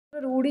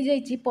उड़ी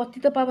जाइए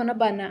पतित पावन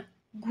बाना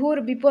घोर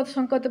विपद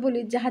संकट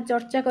बोली जहाँ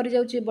चर्चा कर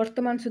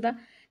वर्तमान सुधा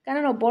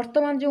कारण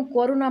वर्तमान जो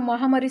कोरोना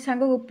महामारी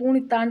सांग को पुणी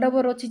तांडव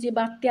रची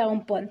बात्या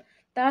अंपन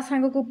ता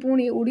सांग को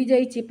पुणी उड़ी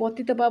जाइए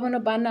पतित पावन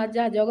बाना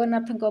जहाँ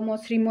जगन्नाथ मो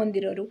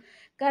श्रीमंदिर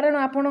कारण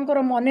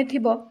आपणकर मन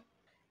थी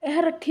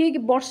यार ठीक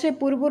वर्षे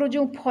पूर्वर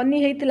जो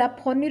फनी होता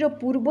फनीर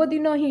पूर्व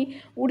दिन ही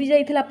उड़ी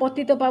जाइए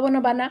पतित पावन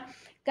बाना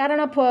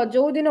कारण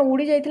जो दिन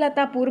उड़ी जाइए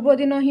ता पूर्व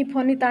दिन ही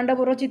फनी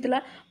तांडव रचिता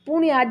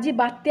पुणी आज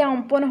बात्या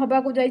अंपन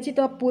होबाकू जाइए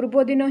तो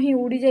पूर्व दिन ही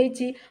उड़ी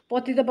जाइए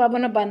पतित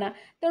पावन बाना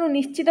तेणु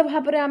निश्चित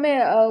भाव में आम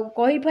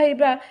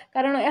कहीपर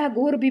कारण यह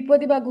घोर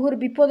विपद बा घोर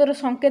विपदर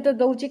संकेत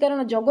दौर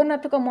कारण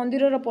जगन्नाथ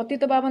मंदिर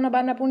पतित पावन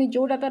बाना पुणी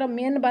जोटा तार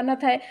मेन बाना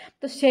थाए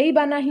तो सही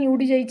बाना ही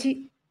उड़ी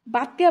जाइए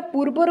बात्या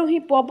पूर्वर ही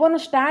पवन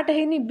स्टार्ट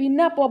होनी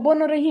बिना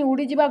पवन ही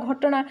उड़ी जा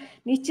घटना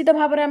निश्चित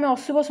भाव में आम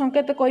अशुभ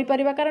संकेत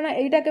कहीपर कारण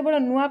यहाँ केवल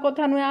नुआ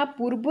कथा नुहे आ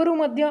पूर्वर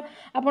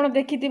आपड़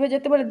देखिथे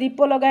जिते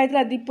दीप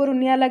लगाई दीपर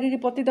निआ लगिक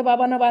पतित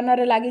पावन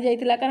बानार लगी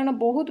जाइए कारण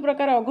बहुत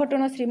प्रकार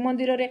अघटन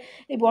श्रीमंदिर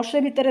में वर्ष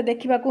भितर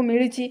देखा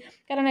मिली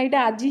कारण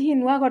यहाँ आज ही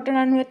नुआ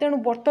घटना नुहे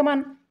तेणु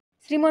वर्तमान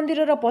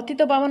श्रीमंदिर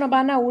पतित पावन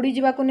बाना उड़ी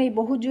जावाक नहीं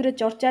बहुत जोरे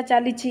चर्चा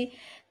चली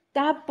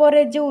तापर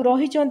जो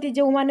रही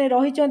जो मैंने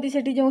रही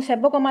जो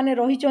सेवक मैंने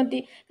रही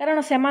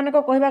कारण से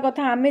कहवा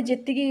कथा आम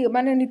जी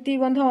माने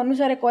नीतिबंध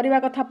अनुसार करवा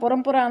कथा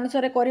परंपरा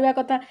अनुसार करवा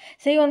कथा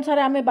से अनुसार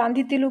आम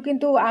बांधी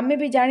किंतु आम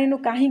भी जानू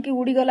कहीं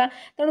उड़ीगला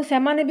तेणु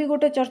से भी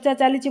गोटे चर्चा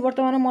चली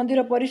बर्तमान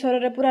मंदिर परिसर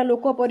में पूरा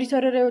लोक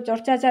परिसर में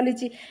चर्चा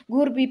चली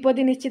घोर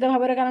विपत्ति निश्चित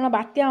भाव में कारण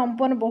बात्या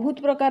अंपन बहुत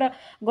प्रकार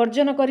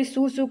गर्जन कर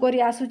सु सु कर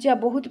आसूचा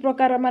बहुत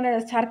प्रकार माने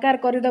सरकार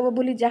करदेव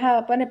बोली जहाँ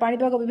माने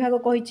पाणीपाग विभाग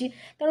कही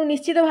तेणु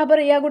निश्चित भाव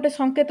में यह गोटे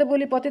संकेत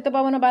बोली पतित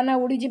पावन बाना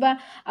उड़ी जा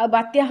आ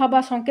बात्या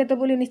हवा संकेत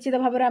बोली निश्चित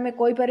भाव में आम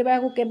कहीपर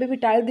केबे भी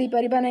टाली दे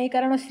पारिबा नहीं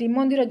कारण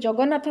श्रीमंदिर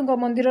जगन्नाथ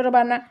मंदिर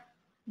बाना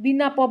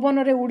बिना पवन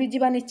रे उड़ी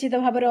जा निश्चित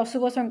भाव में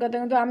अशुभ संकेत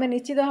किंतु आम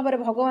निश्चित भाव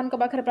में भगवान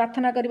पाखे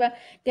प्रार्थना करवा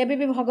केबे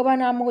भी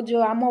भगवान आम जो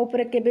आम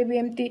उपर केबे भी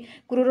एमती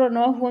क्रूर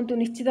न हुआ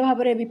निश्चित भाव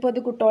में विपद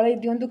को टले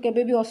दिंतु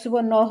केबे भी अशुभ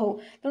न हो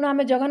तेणु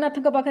आम जगन्नाथ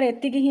पाखे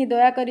एतिक ही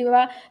दया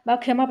करवा बा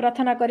क्षमा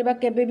प्रार्थना करवा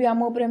केबे भी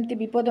आम उपर एमती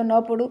विपद न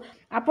पड़ू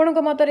आपण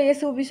मतरे ये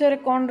सब विषय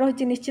कौन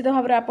रही निश्चित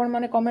भाव में आपण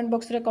मैंने कमेंट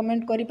बॉक्स में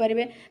कमेंट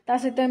करेंगे ता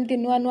सहित एमती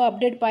नुआ नुआ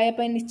अपडेट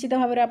पाइबा निश्चित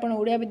भाव में आप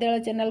ओडिया विद्यालय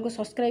चैनल को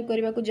सब्सक्राइब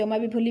करने को जमा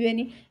भी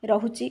भूलें।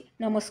 रहुची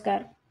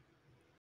नमस्कार।